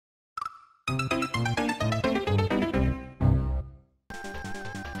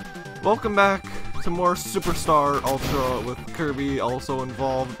Welcome back to more Superstar Ultra with Kirby also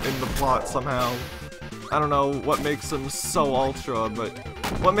involved in the plot somehow. I don't know what makes him so ultra, but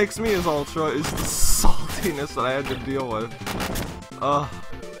what makes me as ultra is the saltiness that I had to deal with.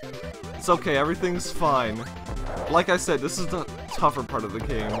 It's okay, everything's fine. Like I said, this is the tougher part of the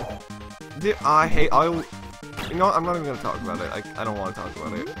game. You know what, I'm not even gonna talk about it. I don't want to talk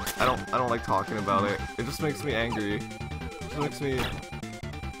about it. I don't like talking about it. It just makes me angry. It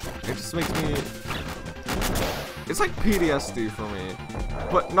just makes me... It's like PTSD for me,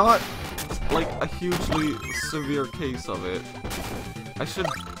 but not like a hugely severe case of it.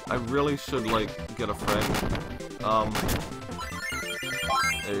 I really should like get a friend.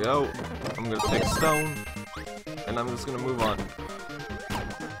 There you go. I'm gonna take stone, and I'm just gonna move on.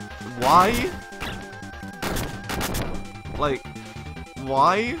 Why? Like,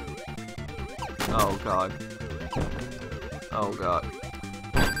 why? Oh god. Oh god.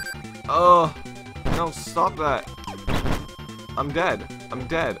 No, stop that. I'm dead. I'm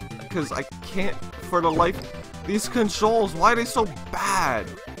dead. Because I can't, for the life... These controls, why are they so bad?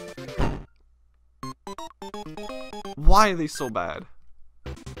 Why are they so bad?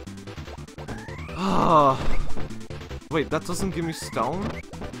 Wait, that doesn't give me stone?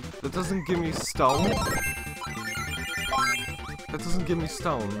 That doesn't give me stone? That doesn't give me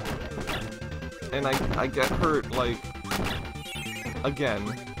stone. And I get hurt, like... Again.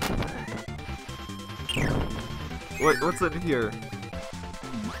 Wait, what's in here?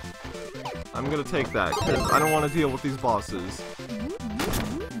 I'm gonna take that, because I don't want to deal with these bosses.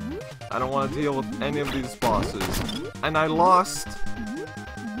 I don't want to deal with any of these bosses. And I lost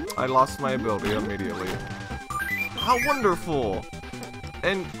my ability immediately. How wonderful!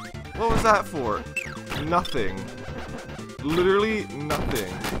 And what was that for? Nothing. Literally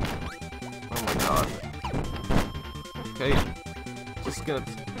nothing. Oh my god. Okay. Just gonna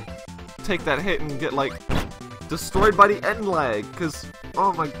take that hit and get, like, destroyed by the end lag, because,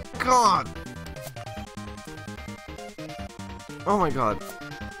 oh my god! Oh my god.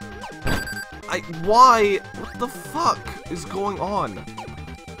 Why? What the fuck is going on?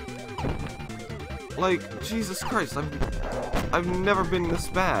 Like, Jesus Christ, I've never been this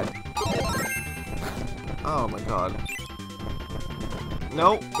bad. Oh my god.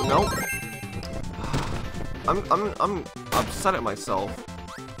 No, no. I'm upset at myself.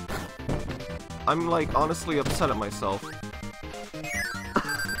 I'm like honestly upset at myself.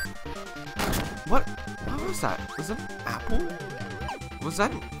 What was that? Was it an apple? Was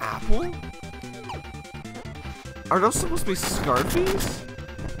that an apple? Are those supposed to be Scarfies?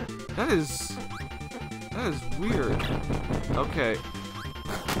 That is weird. Okay.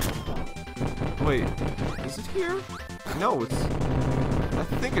 Wait, is it here? No, I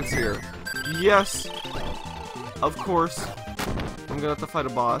think it's here. Yes! Of course. I'm gonna have to fight a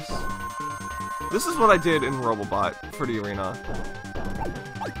boss. This is what I did in Robobot for the arena.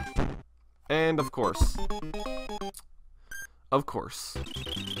 And of course. Of course.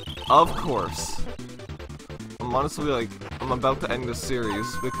 Of course. I'm honestly like, I'm about to end this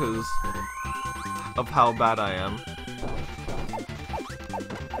series because of how bad I am.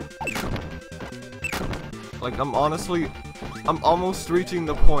 Like, I'm almost reaching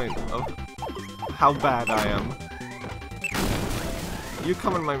the point of how bad I am. You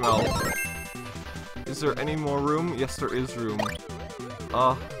come in my mouth. Is there any more room? Yes, there is room.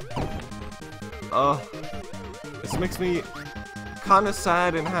 This makes me kinda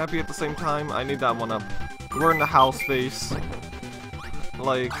sad and happy at the same time. I need that one up. We're in the house base.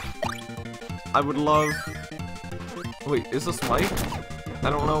 Like, I would love... Wait, is this Mike? I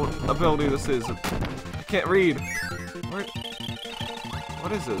don't know what ability this is. I can't read.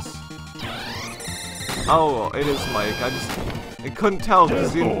 What is this? Oh, it is Mike. I couldn't tell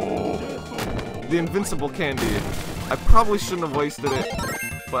because the invincible candy. I probably shouldn't have wasted it,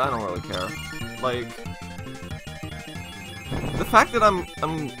 but I don't really care. Like, the fact that I'm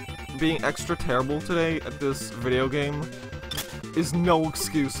being extra terrible today at this video game is no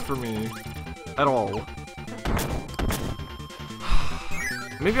excuse for me at all.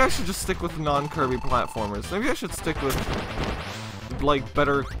 Maybe I should just stick with non-Kirby platformers. Maybe I should stick with, like,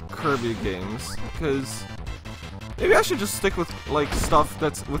 better Kirby games, because maybe I should just stick with, like, stuff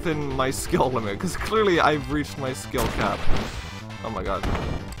that's within my skill limit, because clearly I've reached my skill cap. Oh my god.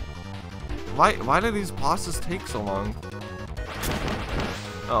 Why do these bosses take so long?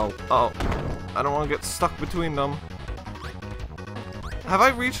 Oh, I don't want to get stuck between them. Have I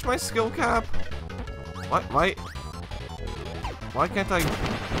reached my skill cap? Why can't I...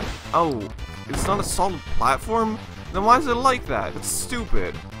 Oh, it's not a solid platform? Then why is it like that? It's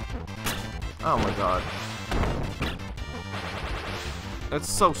stupid. Oh my god. That's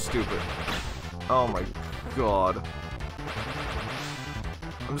so stupid. Oh my god.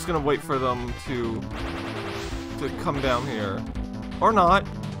 I'm just gonna wait for them to come down here. Or not.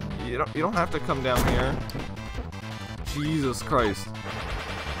 You don't have to come down here. Jesus Christ.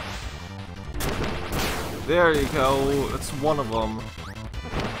 There you go. That's one of them.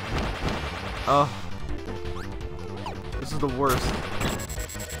 This is the worst.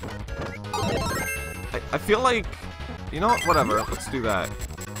 I feel like, you know what, whatever, let's do that.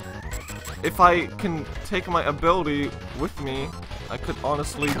 If I can take my ability with me, I could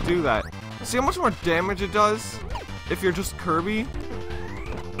honestly do that. See how much more damage it does if you're just Kirby?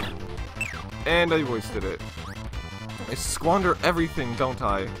 And I wasted it. I squander everything, don't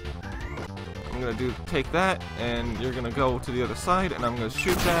I? I'm gonna take that, and you're gonna go to the other side, and I'm gonna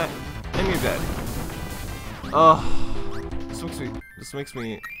shoot that, and you're dead. This makes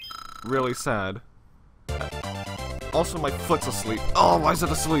me really sad. Also, my foot's asleep. Oh, why is it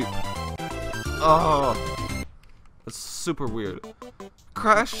asleep? Oh, that's super weird.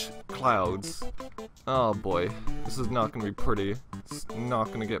 Crash clouds. Oh boy, this is not gonna be pretty. It's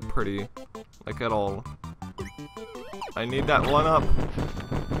not gonna get pretty, like at all. I need that one up.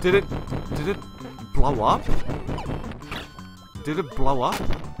 Did it blow up? Did it blow up?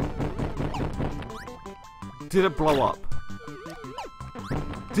 Did it blow up?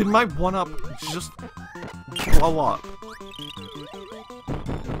 Did my one up just blow up?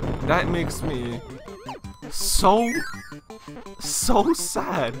 That makes me so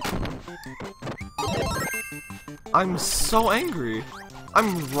sad. I'm so angry.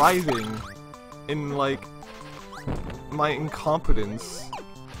 I'm writhing in like my incompetence.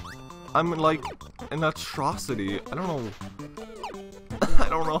 I'm like an atrocity. I don't know. I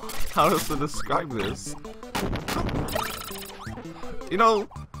don't know how to describe this. You know,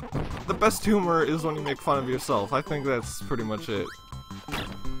 the best humor is when you make fun of yourself. I think that's pretty much it.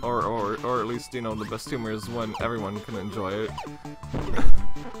 Or at least, you know, the best humor is when everyone can enjoy it.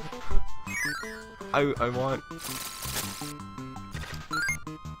 I want...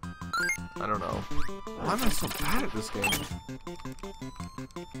 I don't know. Why am I so bad at this game?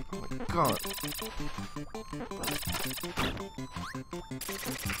 Oh my god.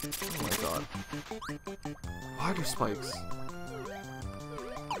 Oh my god. Why are there spikes?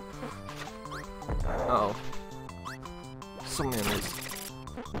 Uh-oh. So many enemies.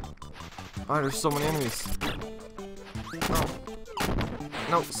 Why are there so many enemies? No.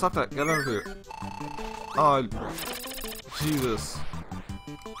 No, stop that. Get out of here. Oh, Jesus.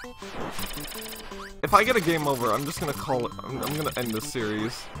 If I get a game over, I'm just gonna call it. I'm gonna end this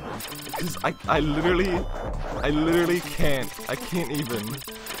series. Because I literally can't. I can't even.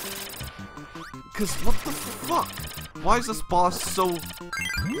 Because what the fuck? Why is this boss so...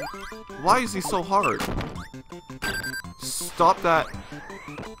 Why is he so hard? Stop that.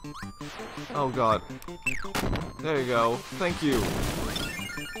 Oh god. There you go. Thank you.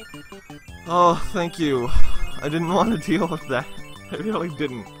 Oh, thank you. I didn't want to deal with that. I really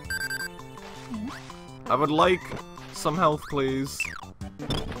didn't. I would like some health, please.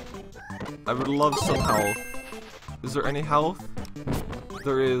 I would love some health. Is there any health?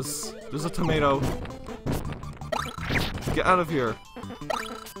 There is. There's a tomato. Get out of here.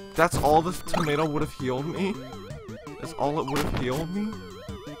 That's all the tomato would have healed me? That's all it would have healed me?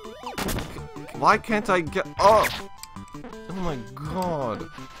 Why can't I get up? Oh my god.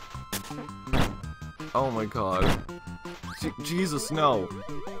 Oh my god. Jesus, no.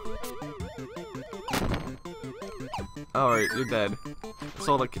 Alright, you're dead.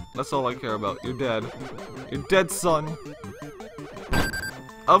 That's all I care about. You're dead. You're dead, son.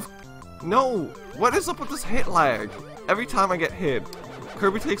 No! What is up with this hit lag? Every time I get hit,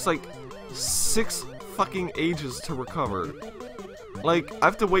 Kirby takes like 6 fucking ages to recover. Like, I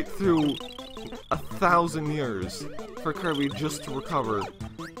have to wait through 1,000 years for Kirby just to recover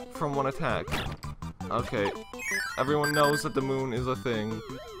from one attack. Okay. Everyone knows that the moon is a thing.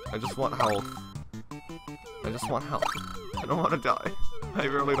 I just want health. I just want health. I don't want to die. I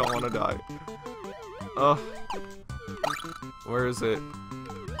really don't want to die. Ugh. Where is it?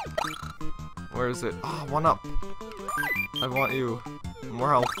 Where is it? Oh, one up. I want you. More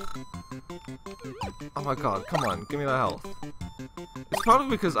health. Oh my god, come on, give me that health. It's probably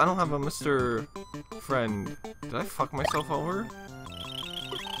because I don't have a Mr. Friend. Did I fuck myself over?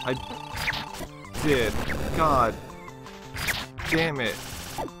 I did. God. Damn it.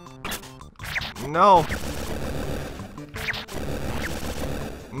 No.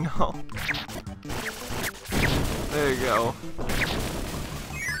 No. There you go.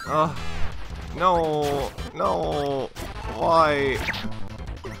 No. No. Why?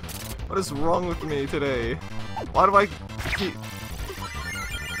 What is wrong with me today? Why do I keep...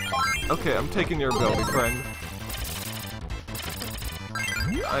 Okay, I'm taking your ability, friend.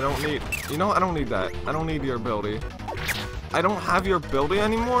 I don't need... You know, I don't need that. I don't need your ability. I don't have your ability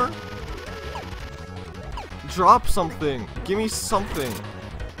anymore? Drop something. Give me something.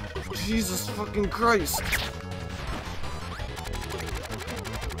 Jesus fucking Christ.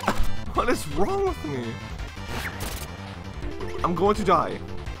 What is wrong with me? I'm going to die.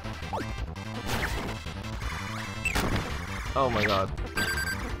 Oh my god.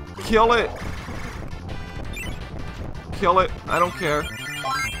 Kill it! Kill it. I don't care.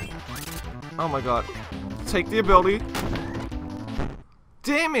 Oh my god. Take the ability.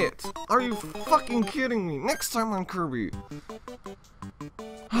 Damn it! Are you fucking kidding me? Next time on Kirby.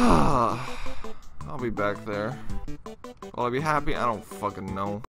 I'll be back there. Will I be happy? I don't fucking know.